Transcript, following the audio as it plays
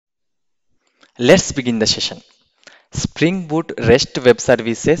Let's begin the session. Spring Boot REST web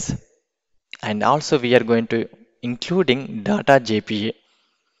services, and also we are going to including data JPA,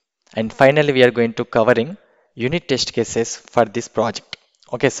 and finally we are going to covering unit test cases for this project.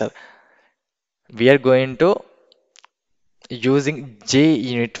 Okay, sir. We are going to using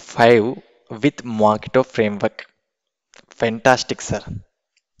JUnit 5 with Mockito framework. Fantastic, sir.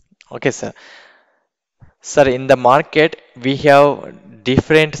 Okay, sir. Sir, in the market, we have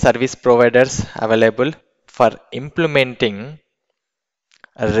different service providers available for implementing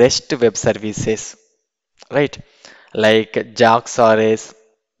REST web services, right? Like JAX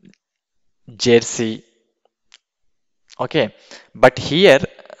Jersey, okay. But here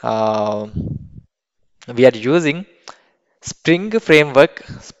uh, we are using Spring Framework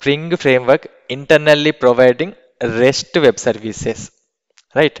internally providing REST web services,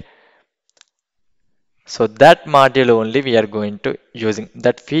 right? So that module only we are going to using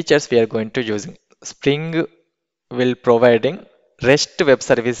that features we are going to using. Spring will providing REST web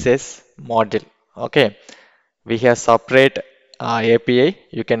services module. Okay, we have separate API.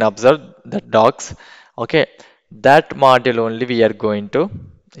 You can observe the docs. Okay, that module only we are going to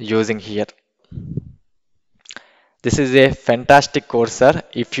using here. This is a fantastic course, sir.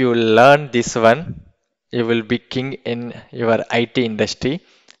 If you learn this one, you will be king in your IT industry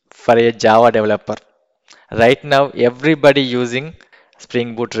for a Java developer. Right now, everybody using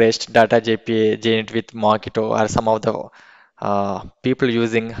Spring Boot REST, Data JPA, JUnit with Mockito, or some of the people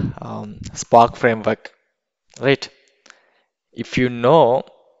using Spark framework, right? If you know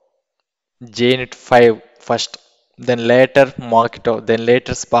JUnit 5 first, then later Mockito, then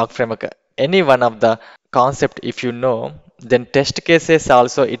later Spark framework, any one of the concept if you know, then test cases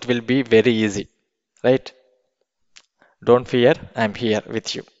also it will be very easy, right? Don't fear, I'm here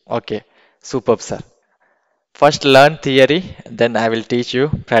with you. Okay, superb, sir. First learn theory, then I will teach you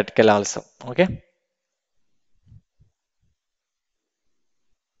practical also. Okay.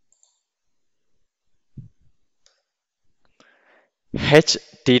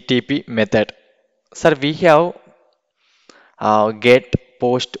 HTTP method. Sir, we have get,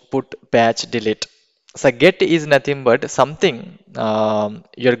 post, put, patch, delete. So get is nothing but something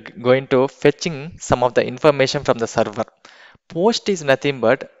you're going to fetching some of the information from the server. Post is nothing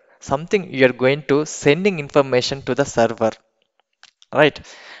but something you're going to sending information to the server, right?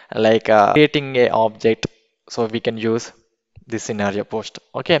 Like creating a object. So we can use this scenario post.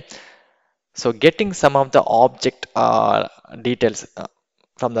 Okay. So getting some of the object details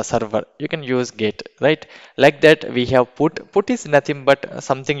from the server, you can use get, right? Like that we have put. Put is nothing but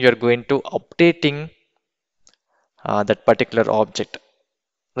something you're going to updating that particular object,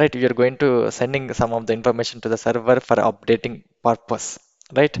 right? You're going to sending some of the information to the server for updating purpose,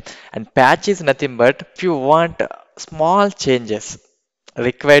 right? And patch is nothing but if you want small changes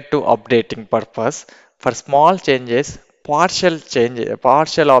required to updating purpose for small changes,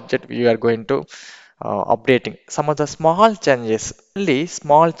 partial object you are going to updating some of the small changes, only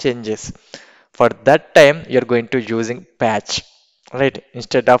small changes. For that time, you're going to using patch, right?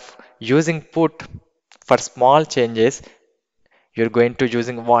 Instead of using put for small changes, you're going to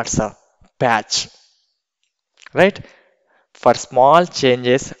using WhatsApp patch, right? For small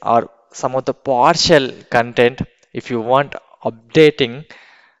changes or some of the partial content, if you want updating,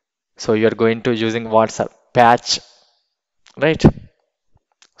 so you're going to using WhatsApp patch, right?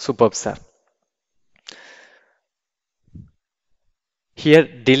 Superb, sir. Here,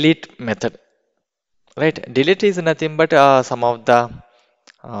 delete method. Right, delete is nothing but some of the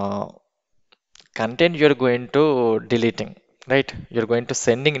uh, content you're going to deleting. Right, you're going to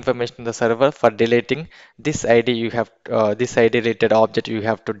sending information to the server for deleting this ID. You have this ID related object you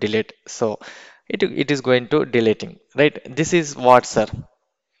have to delete. So it is going to deleting. Right, this is what, sir?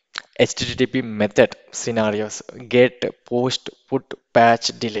 HTTP method scenarios: get, post, put, patch,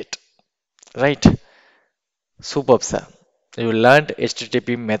 delete. Right, superb, sir. You learned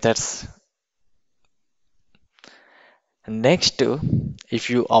HTTP methods. Next, if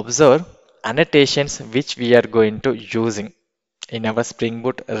you observe annotations which we are going to using in our Spring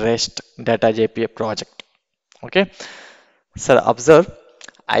Boot REST Data JPA project. Okay, so observe.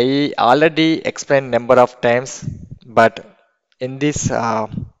 I already explained number of times, but in this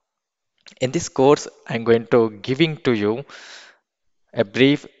course, I'm going to giving to you a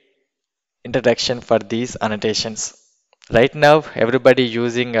brief introduction for these annotations. Right now, everybody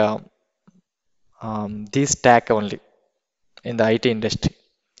using this tag only in the IT industry.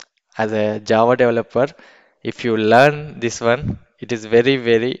 As a Java developer, if you learn this one, it is very,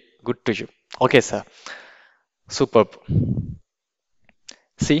 very good to you. Okay, sir. Superb.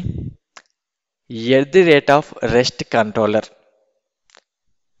 See, here the rate of REST controller.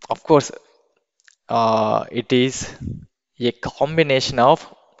 Of course, it is a combination of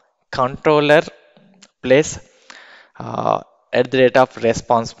controller plus at the rate of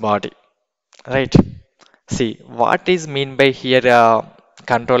response body, right? See what is mean by here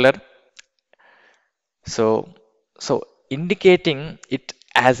controller. So, so indicating it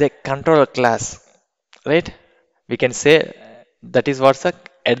as a controller class, right? We can say that is what's a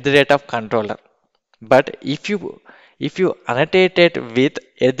at the rate of controller. But if you annotate it with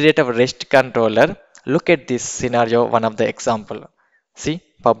at the rate of rest controller, look at this scenario, one of the example. See,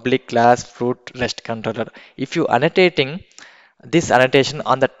 public class fruit rest controller. If you annotating this annotation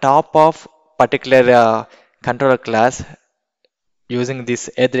on the top of particular controller class, using this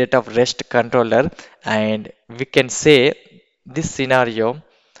at the rate of rest controller, and we can say this scenario,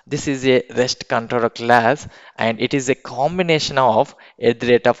 this is a rest controller class and it is a combination of at the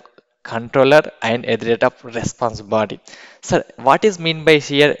rate of controller and at the rate of response body. So what is mean by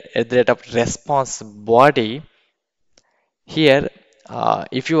here at the rate of response body? Here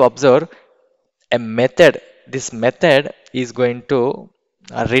if you observe a method, this method is going to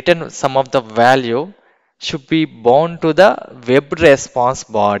return some of the value should be bound to the web response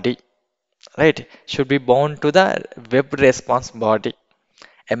body, right? Should be bound to the web response body.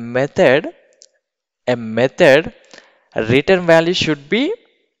 A method, a method return value should be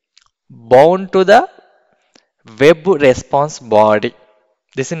bound to the web response body.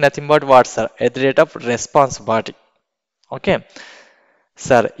 This is nothing but what, sir? At the rate of response body. Okay.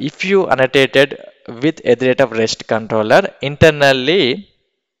 Sir, if you annotated with at the rate of rest controller, internally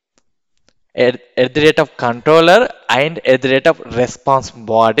at the rate of controller and at the rate of response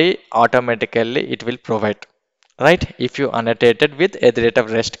body, automatically it will provide. Right? If you annotated with at the rate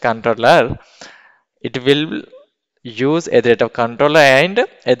of rest controller, it will use at the rate of controller and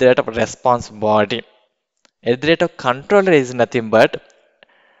at the rate of response body. At the rate of controller is nothing but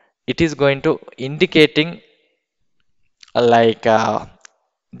it is going to indicating like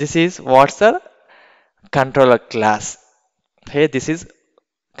this is what's the controller class. Hey, this is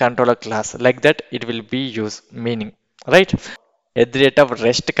controller class. Like that, it will be used meaning, right? At the rate of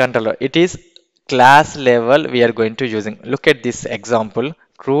rest controller, it is class level we are going to using. Look at this example.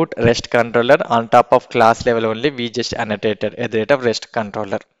 Root rest controller on top of class level only we just annotated at the rate of rest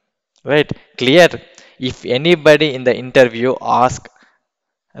controller. Right? Clear? If anybody in the interview ask,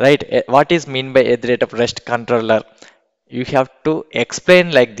 right, what is mean by at the rate of rest controller? You have to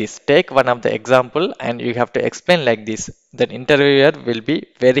explain like this. Take one of the example and you have to explain like this. Then interviewer will be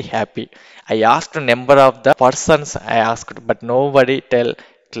very happy. I asked a number of the persons I asked, but nobody tell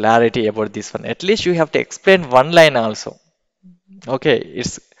clarity about this one. At least you have to explain one line also. Okay,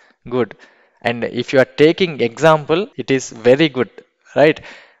 it's good. And if you are taking example, it is very good, right?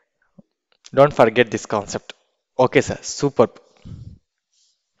 Don't forget this concept. Okay, sir. Super.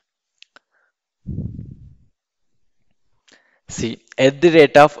 See, at the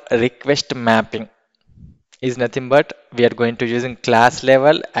rate of request mapping is nothing but we are going to using class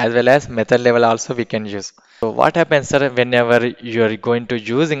level as well as method level also we can use. So what happens, sir, whenever you are going to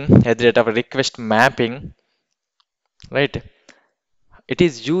using at the rate of request mapping, right? It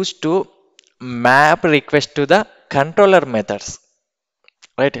is used to map request to the controller methods,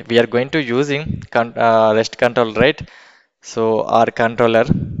 right? We are going to using REST control, right? So our controller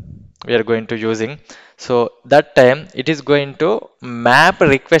we are going to using. So that time it is going to map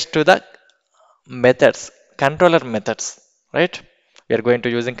request to the methods, controller methods, right? We are going to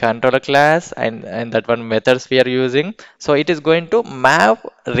using controller class and that one methods we are using. So it is going to map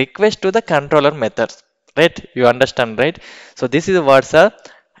request to the controller methods, right? You understand, right? So this is what's at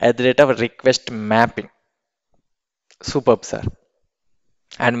the rate of request mapping. Superb, sir.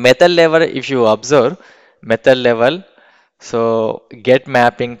 And method level, if you observe method level, so get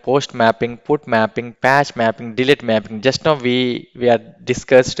mapping, post mapping, put mapping, patch mapping, delete mapping, just now we are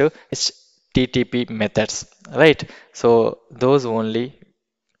discussed HTTP methods, right? So those only,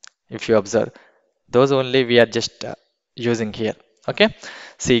 if you observe, those only we are just using here. Okay,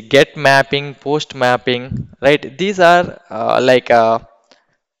 see, get mapping, post mapping, right? These are like type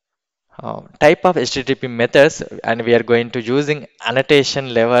of HTTP methods, and we are going to using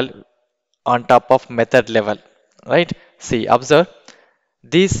annotation level on top of method level, right? See, observe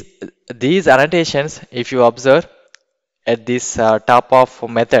these these annotations. If you observe at this top of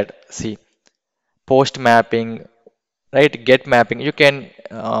method, see, post mapping, right, get mapping, you can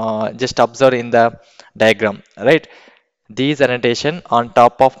just observe in the diagram, right? These annotation on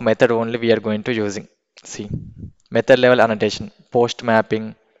top of method only we are going to using. See, method level annotation, post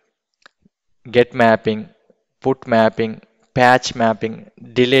mapping, get mapping, put mapping, patch mapping,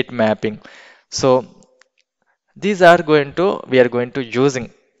 delete mapping. So these are going to we are going to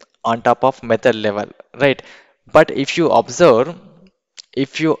using on top of method level, right? But if you observe,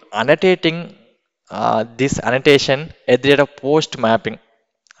 if you annotating this annotation at the rate of post mapping,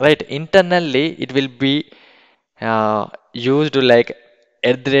 right? Internally, it will be used like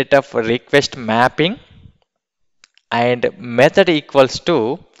at the rate of request mapping and method equals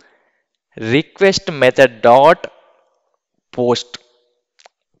to request method dot post,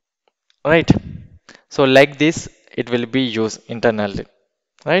 right? So like this, it will be used internally,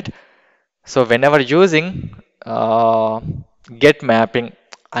 right? So whenever using uh, get mapping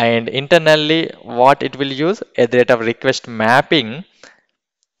and internally what it will use at the rate of request mapping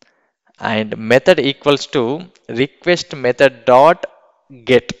and method equals to request method dot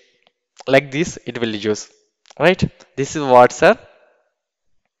get, like this it will use, right? This is what's a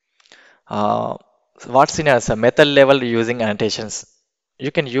uh, what's in as a method level using annotations.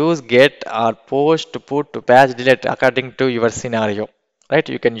 You can use get or post, put, patch, delete according to your scenario, right?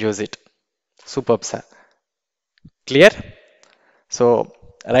 You can use it. Superb, sir. Clear? So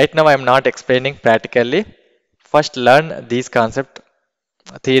right now I'm not explaining practically. First learn these concept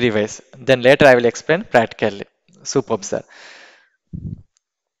theory wise. Then later I will explain practically. Superb, sir.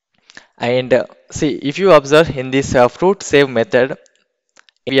 And see, if you observe in this fruit save method,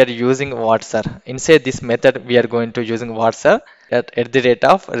 we are using what, sir? Inside this method, we are going to using what, sir? At the rate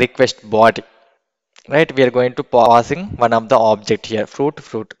of request body, right? We are going to passing one of the object here, fruit,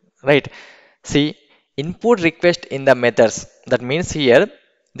 right? See, input request in the methods. That means here,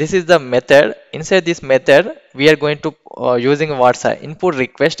 this is the method. Inside this method, we are going to using what's input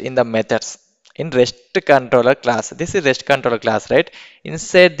request in the methods in REST controller class. This is REST controller class, right?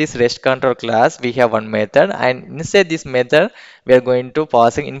 Inside this REST controller class, we have one method, and inside this method, we are going to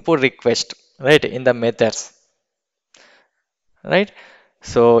passing input request, right, in the methods, right?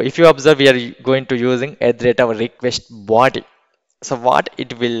 So if you observe, we are going to using at the rate of request body. So what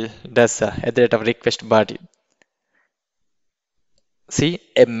it will does at the rate of request body. See,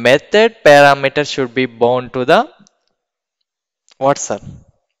 a method parameter should be bound to the what's up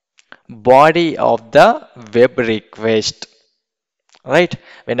body of the web request, right?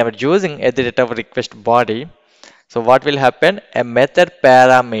 Whenever using at the rate of request body, so what will happen? A method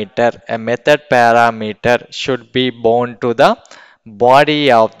parameter should be bound to the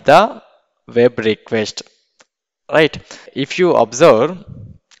body of the web request, right? If you observe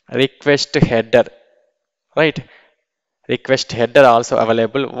request header, right? Request header also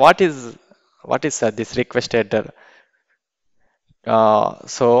available. What is this request header?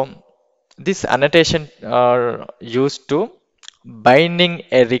 So this annotation are used to binding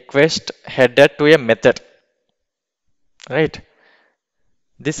a request header to a method, right?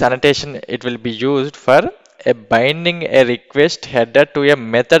 This annotation it will be used for a binding a request header to a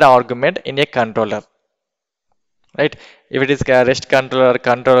method argument in a controller, right? If it is a REST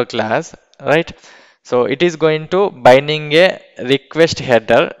controller class, right? So it is going to binding a request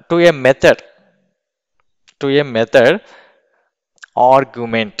header to a method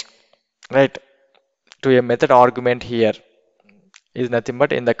argument, right? To a method argument here is nothing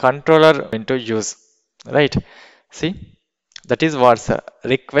but in the controller going to use, right? See, that is what's a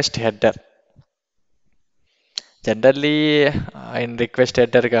request header. Generally, in request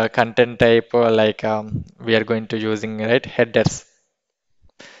header content type, we are going to using right headers.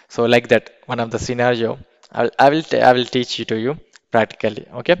 So like that, one of the scenario, I will teach you to you practically.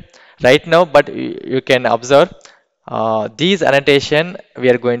 Okay, right now, but you can observe these annotation we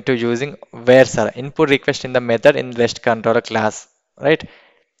are going to using where sir input request in the method in REST controller class, right?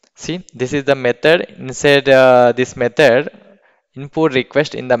 See, this is the method inside this method input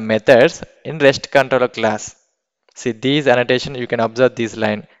request in the methods in REST controller class. See these annotation you can observe this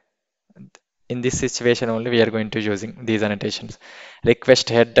line. In this situation only we are going to using these annotations. Request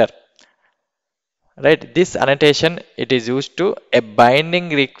header, right? This annotation it is used to a binding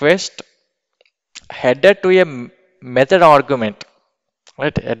request header to a method argument,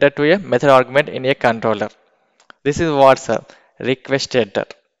 right? Header to a method argument in a controller. This is what's a request header.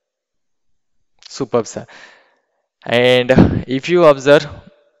 Superb, sir. And if you observe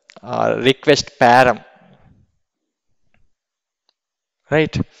request param,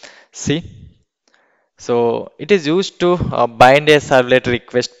 right? See, so it is used to bind a servlet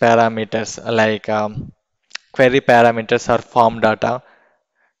request parameters like query parameters or form data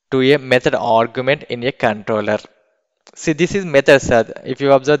to a method argument in a controller. See, this is method, sir. If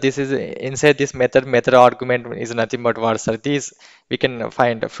you observe, this is inside this method argument is nothing but what, sir. These we can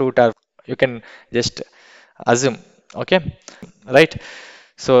find fruit or you can just assume, okay, right?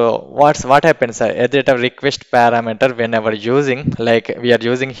 So what happens at the rate of request parameter whenever using, like we are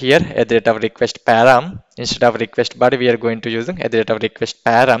using here at the rate of request param instead of request body, we are going to using at the rate of request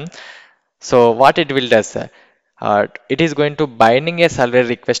param. So what it will does, it is going to binding a server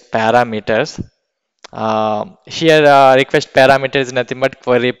request parameters. Here request parameter is nothing but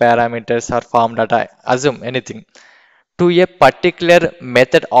query parameters or form data, assume anything, to a particular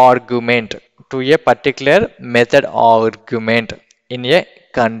method argument, to a particular method argument in a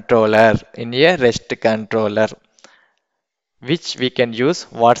controller, in a REST controller, which we can use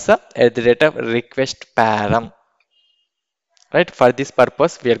what's the at the rate of request param, right? For this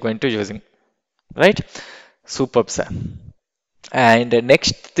purpose we are going to using, right? Superb, sir. And the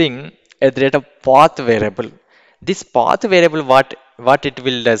next thing, at the rate of path variable. This path variable, what it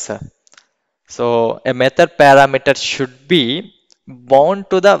will does, sir? So a method parameter should be bound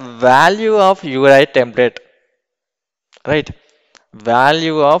to the value of URI template, right?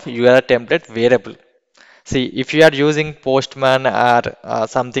 Value of URI template variable. See, if you are using Postman or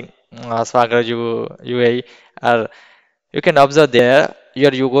something, Swagger UI, or you can observe there,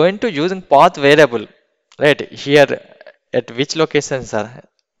 you going to using path variable, right? Here, at which location, sir?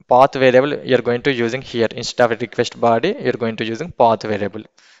 Path variable you are going to using here instead of request body, you are going to using path variable.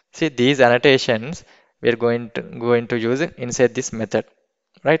 See, these annotations we are going to use it inside this method,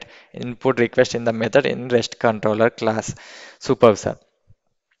 right? Input request in the method in REST controller class. Superb, sir.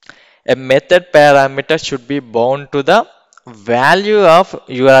 A method parameter should be bound to the value of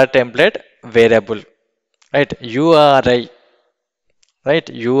URL template variable, right? URI, right?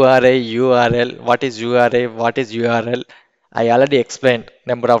 URI, URL. What is URI? What is URL? I already explained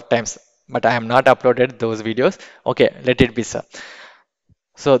number of times, but I have not uploaded those videos. Okay, let it be, sir.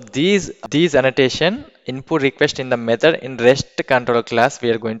 So these annotation input request in the method in REST controller class we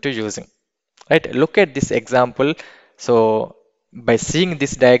are going to using. Right? Look at this example. So by seeing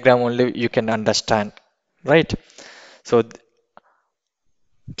this diagram only you can understand. Right? So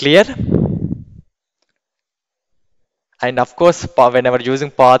clear? And of course, whenever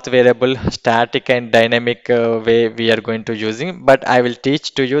using path variable, static and dynamic way we are going to using, but I will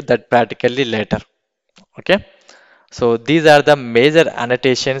teach to you that practically later. Okay? So these are the major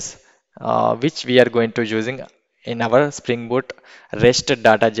annotations which we are going to using in our Spring Boot REST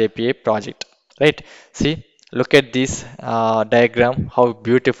data JPA project. Right? See, look at this diagram, how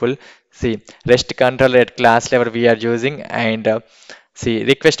beautiful. See, REST controller at class level we are using, and see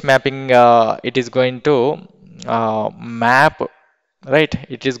request mapping. It is going to map, right?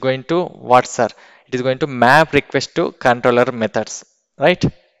 It is going to what, sir? It is going to map request to controller methods, right?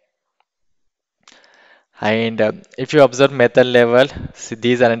 And if you observe method level, see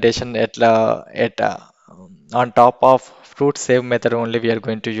these annotation on top of fruit save method only we are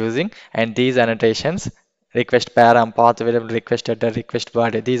going to using, and these annotations request param path variable request at the request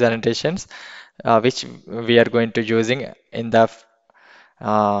body, these annotations which we are going to using in the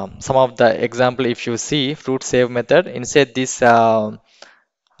some of the example. If you see fruit save method inside this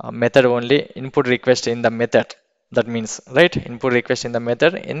method only input request in the method, that means right, input request in the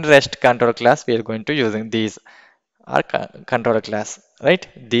method in REST control class we are going to using these are controller class, right?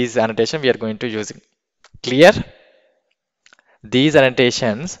 These annotation we are going to using. Clear? These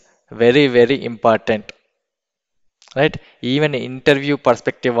annotations very important, right? Even interview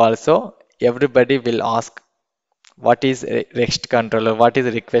perspective also, everybody will ask what is REST controller, what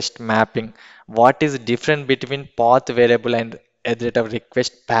is request mapping, what is different between path variable and at rate of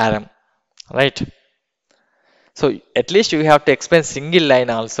request param, right? So at least you have to explain single line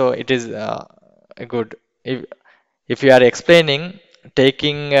also. It is good. If you are explaining,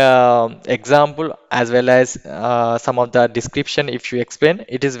 taking example as well as some of the description, if you explain,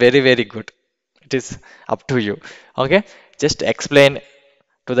 it is very good. It is up to you. Okay, just explain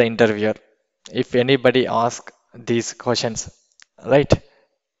to the interviewer if anybody ask these questions, right?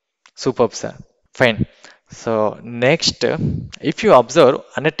 Superb, sir. Fine. So next, if you observe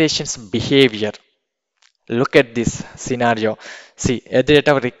annotations behavior, look at this scenario. See, at the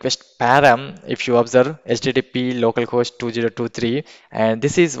data request param, if you observe HTTP localhost 2023, and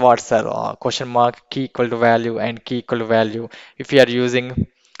this is what's question mark key equal to value and key equal to value. If you are using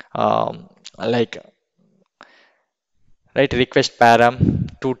like right request param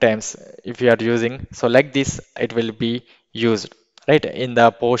two times, if you are using, so like this it will be used right in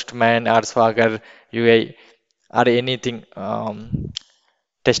the Postman or Swagger UI or anything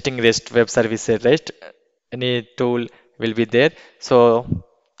testing REST web services, right? Any tool will be there. So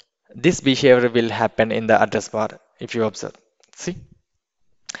this behavior will happen in the address bar if you observe. See,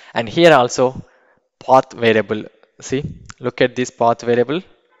 and here also path variable. See, look at this path variable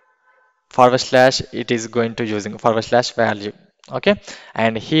forward slash. It is going to using forward slash value. Okay,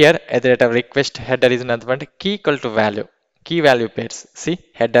 and here at the rate of request header is nothing but key equal to value, key value pairs. See,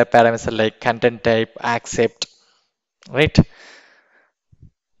 header parameters like content type, accept, right?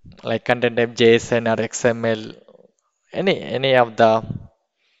 Like content type JSON or XML, any of the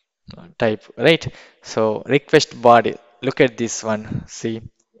type, right? So request body, look at this one. See,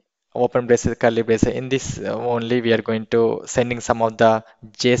 open braces, curly braces. In this only we are going to sending some of the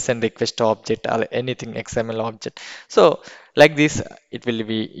JSON request object or anything XML object. So like this it will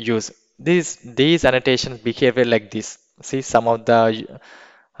be used. These annotations behavior like this. See, some of the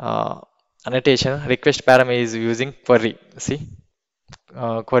uh, annotation request parameter is using query. See,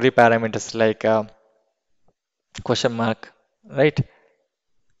 query parameters like question mark, right?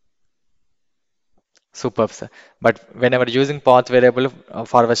 Superb, sir. But whenever using path variable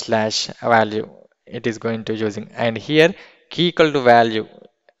forward slash value, it is going to using. And here key equal to value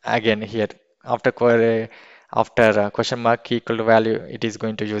again here after query after question mark key equal to value, it is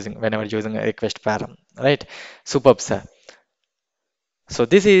going to using whenever using a request param, right? Superb, sir. So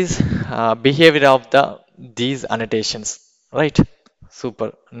this is behavior of these annotations, right?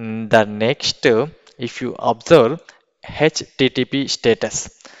 Super. The next, if you observe HTTP status,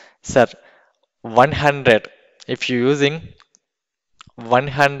 sir, 100. If you're using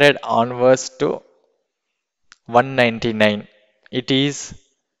 100 onwards to 199, it is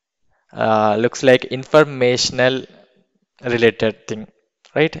looks like informational related thing,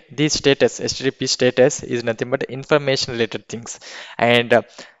 right? This status, HTTP status, is nothing but information related things. And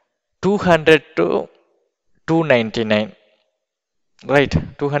 200 to 299, right?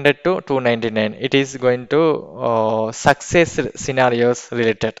 200 to 299, it is going to success scenarios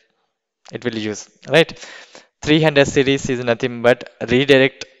related. It will use, right? 300 series is nothing but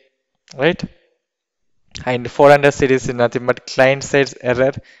redirect, right? And 400 series is nothing but client side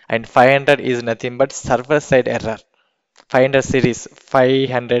error, and 500 is nothing but server side error. 500 series,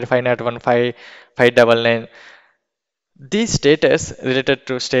 500, 501, 5, 599. These status related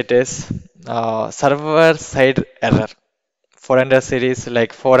to status server side error. 400 series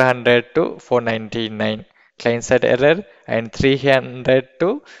like 400 to 499 client side error, and 300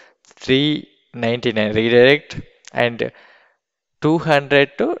 to 399 redirect, and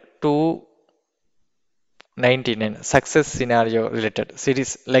 200 to 299 success scenario related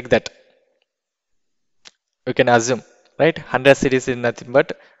series like that. You can assume, right? 100 series is nothing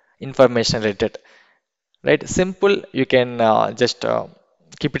but information related, right? Simple, you can just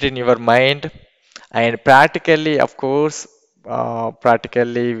keep it in your mind. And practically, of course,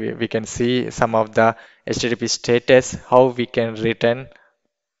 practically we can see some of the HTTP status, how we can return,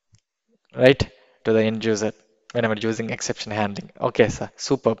 right, to the end user whenever using exception handling. Okay, sir,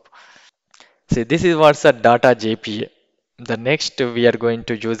 superb. See, this is what's a data JPA. The next we are going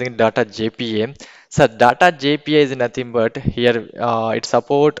to using data JPA. So data JPA is nothing but here it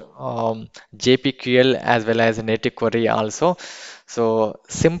support JPQL as well as native query also. So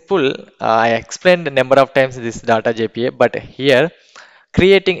simple, I explained a number of times this data JPA, but here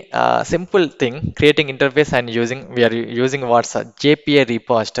creating a simple thing, creating interface and using, we are using what's a JPA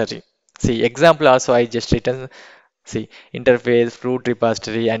repository. See, example also I just written. See, interface, fruit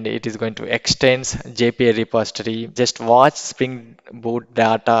repository, and it is going to extend JPA repository. Just watch Spring Boot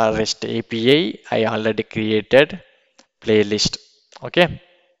Data REST API. I already created playlist. Okay,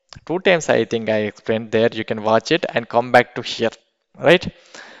 two times I think I explained there. You can watch it and come back to here. Right?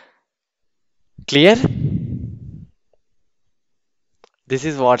 Clear? This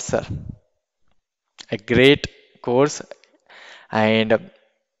is what, sir. A great course. And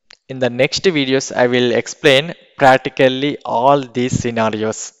in the next videos, I will explain practically all these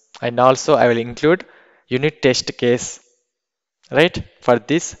scenarios, and also I will include unit test case, right? For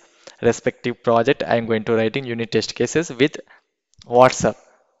this respective project, I am going to writing unit test cases with WhatsApp,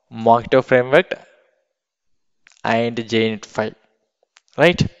 Mockito framework and JUnit 5,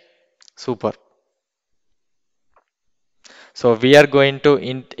 right? Super. So we are going to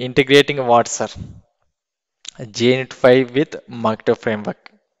integrating WhatsApp, JUnit 5 with Mockito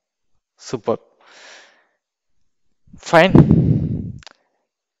framework. Super. Fine.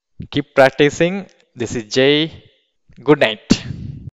 Keep practicing. This is Jay. Good night.